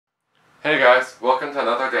Hey guys, welcome to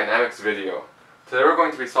another dynamics video. Today we're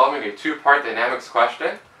going to be solving a two-part dynamics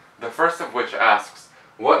question, the first of which asks,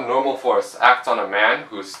 what normal force acts on a man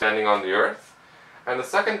who's standing on the earth? And the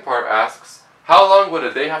second part asks, how long would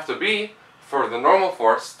a day have to be for the normal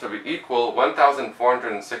force to be equal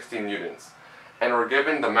 1,460 newtons? And we're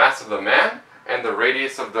given the mass of the man and the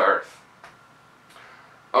radius of the earth.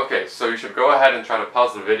 Okay, so you should go ahead and try to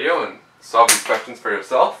pause the video and solve these questions for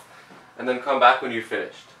yourself, and then come back when you've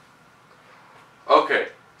finished. Okay,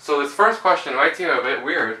 so this first question might seem a bit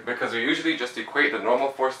weird because we usually just equate the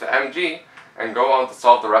normal force to mg and go on to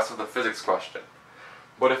solve the rest of the physics question.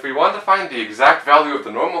 But if we want to find the exact value of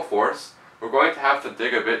the normal force, we're going to have to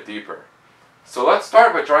dig a bit deeper. So let's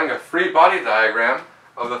start by drawing a free body diagram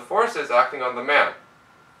of the forces acting on the man.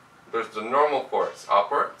 There's the normal force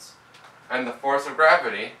upwards and the force of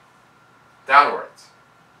gravity downwards.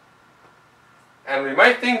 And we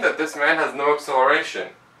might think that this man has no acceleration,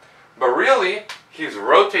 but really, he's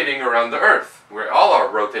rotating around the Earth. We all are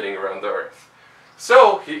rotating around the Earth.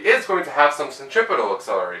 So, he is going to have some centripetal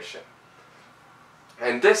acceleration.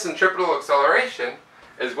 And this centripetal acceleration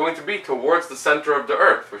is going to be towards the center of the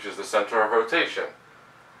Earth, which is the center of rotation.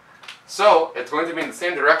 So, it's going to be in the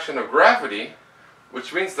same direction of gravity,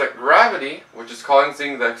 which means that gravity, which is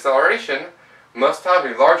causing the acceleration, must have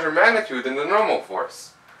a larger magnitude than the normal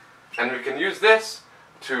force. And we can use this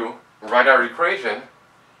to write our equation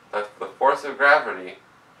that the force of gravity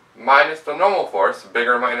minus the normal force,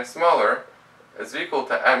 bigger minus smaller, is equal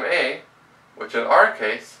to ma, which in our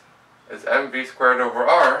case is mv squared over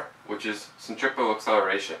r, which is centripetal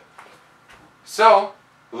acceleration. So,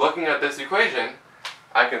 looking at this equation,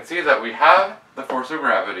 I can see that we have the force of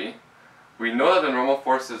gravity, we know that the normal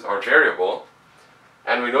forces are variable,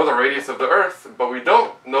 and we know the radius of the Earth, but we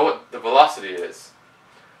don't know what the velocity is.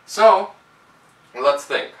 So, let's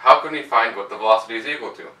think, how can we find what the velocity is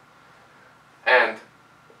equal to? And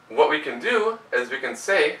what we can do is we can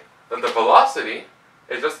say that the velocity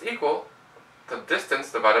is just equal to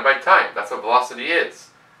distance divided by time. That's what velocity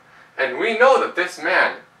is. And we know that this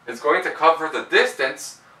man is going to cover the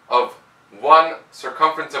distance of one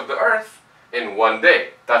circumference of the Earth in one day.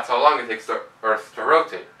 That's how long it takes the Earth to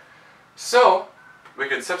rotate. So, we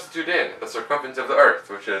can substitute in the circumference of the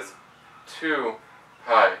Earth, which is 2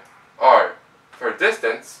 pi r for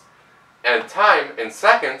distance, and time in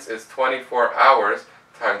seconds is 24 hours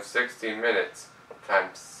times 60 minutes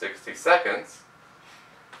times 60 seconds.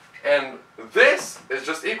 And this is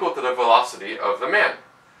just equal to the velocity of the man.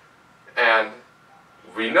 And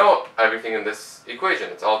we know everything in this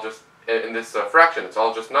equation. It's all just, in this fraction, it's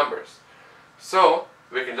all just numbers. So,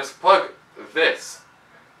 we can just plug this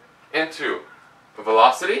into the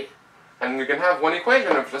velocity, and we can have one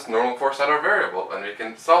equation of just normal force at our variable, and we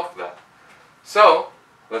can solve that. So,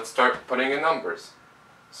 let's start putting in numbers.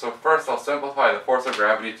 So first I'll simplify the force of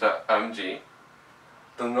gravity to mg.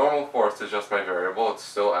 The normal force is just my variable, it's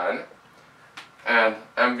still n. And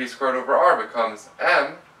mv squared over r becomes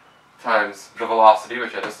m times the velocity,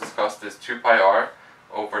 which I just discussed, is 2 pi r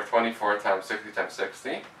over 24 times 60 times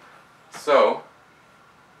 60. So,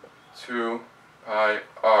 2 pi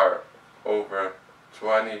r over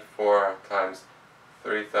 24 times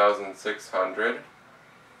 3,600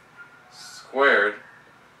 squared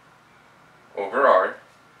over r.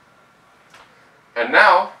 And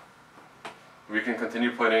now we can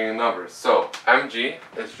continue putting in numbers. So mg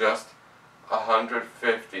is just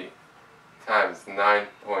 150 times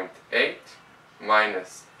 9.8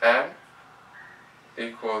 minus m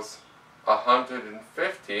equals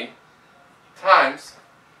 150 times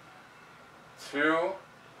 2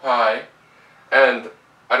 pi, and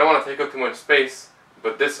I don't want to take up too much space,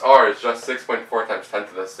 but this r is just 6.4 times 10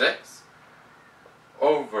 to the 6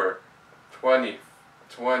 over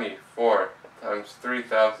 24 times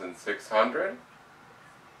 3,600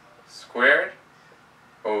 squared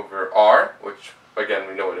over r, which again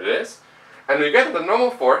we know what it is, and we get that the normal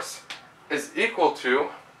force is equal to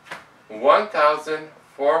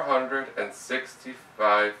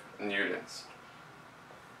 1,465 newtons.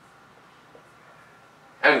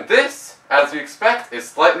 And this, as we expect, is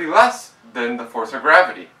slightly less than the force of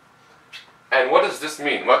gravity. And what does this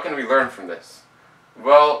mean? What can we learn from this?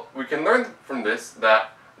 Well, we can learn from this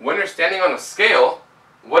that when you're standing on a scale,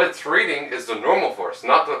 what it's reading is the normal force,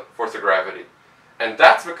 not the force of gravity. And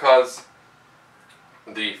that's because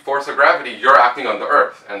the force of gravity, you're acting on the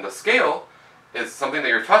Earth, and the scale is something that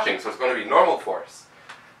you're touching, so it's going to be normal force.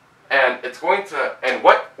 And it's going to,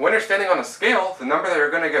 when you're standing on a scale, the number that you're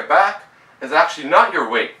going to get back is actually not your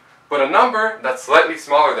weight, but a number that's slightly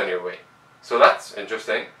smaller than your weight. So that's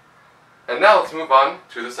interesting. And now let's move on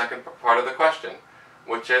to the second part of the question,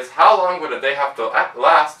 which is how long would a day have to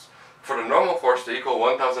last for the normal force to equal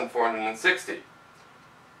 1,460.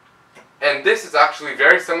 And this is actually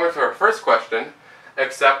very similar to our first question,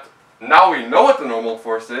 except now we know what the normal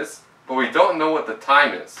force is, but we don't know what the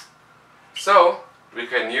time is. So we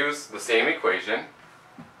can use the same equation,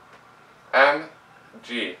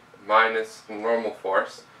 mg minus normal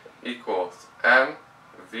force equals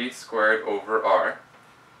mv squared over r.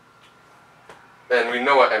 And we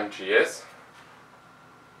know what mg is.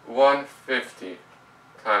 150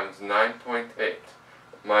 times 9.8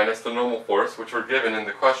 minus the normal force, which we're given in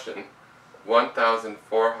the question,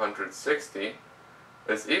 1,460,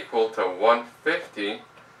 is equal to 150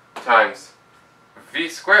 times v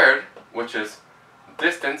squared, which is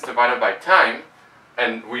distance divided by time.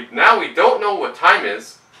 And now we don't know what time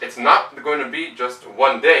is. It's not going to be just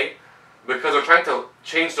 1 day, because we're trying to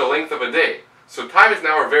change the length of a day. So time is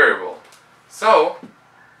now our variable. So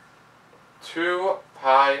 2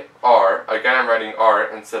 pi r, again I'm writing r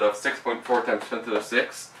instead of 6.4 times 10 to the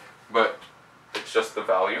 6, but it's just the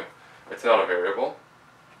value, it's not a variable,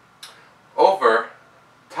 over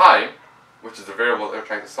time, which is the variable that we're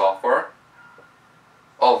trying to solve for,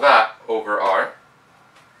 all that over r.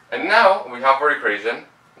 And now we have our equation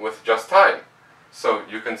with just time. So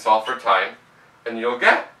you can solve for time, and you'll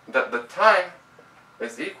get that the time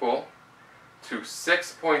is equal to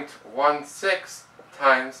 6.16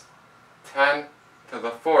 times 10 to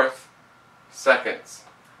the 4th seconds.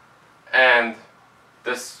 And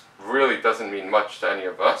this really doesn't mean much to any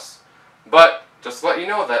of us, but just to let you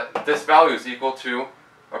know that this value is equal to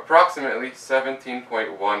approximately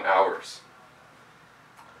 17.1 hours.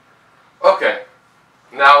 Okay,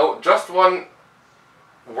 now just one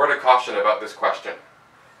word of caution about this question.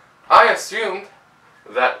 I assumed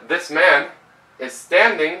that this man is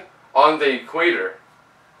standing on the equator,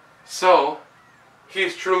 so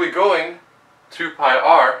he's truly going 2 pi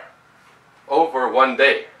r over 1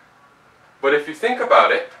 day. But if you think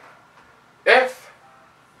about it, if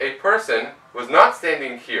a person was not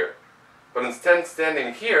standing here, but instead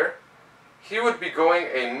standing here, he would be going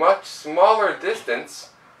a much smaller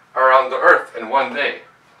distance around the Earth in 1 day.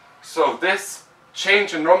 So this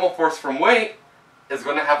change in normal force from weight is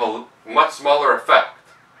going to have a much smaller effect.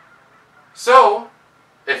 So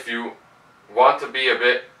if you want to be a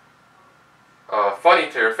bit funny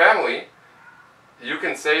to your family, you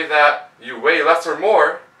can say that you weigh less or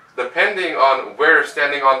more depending on where you're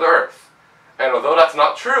standing on the Earth. And although that's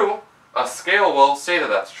not true, a scale will say that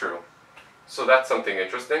that's true. So that's something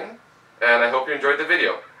interesting, and I hope you enjoyed the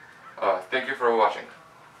video. Thank you for watching.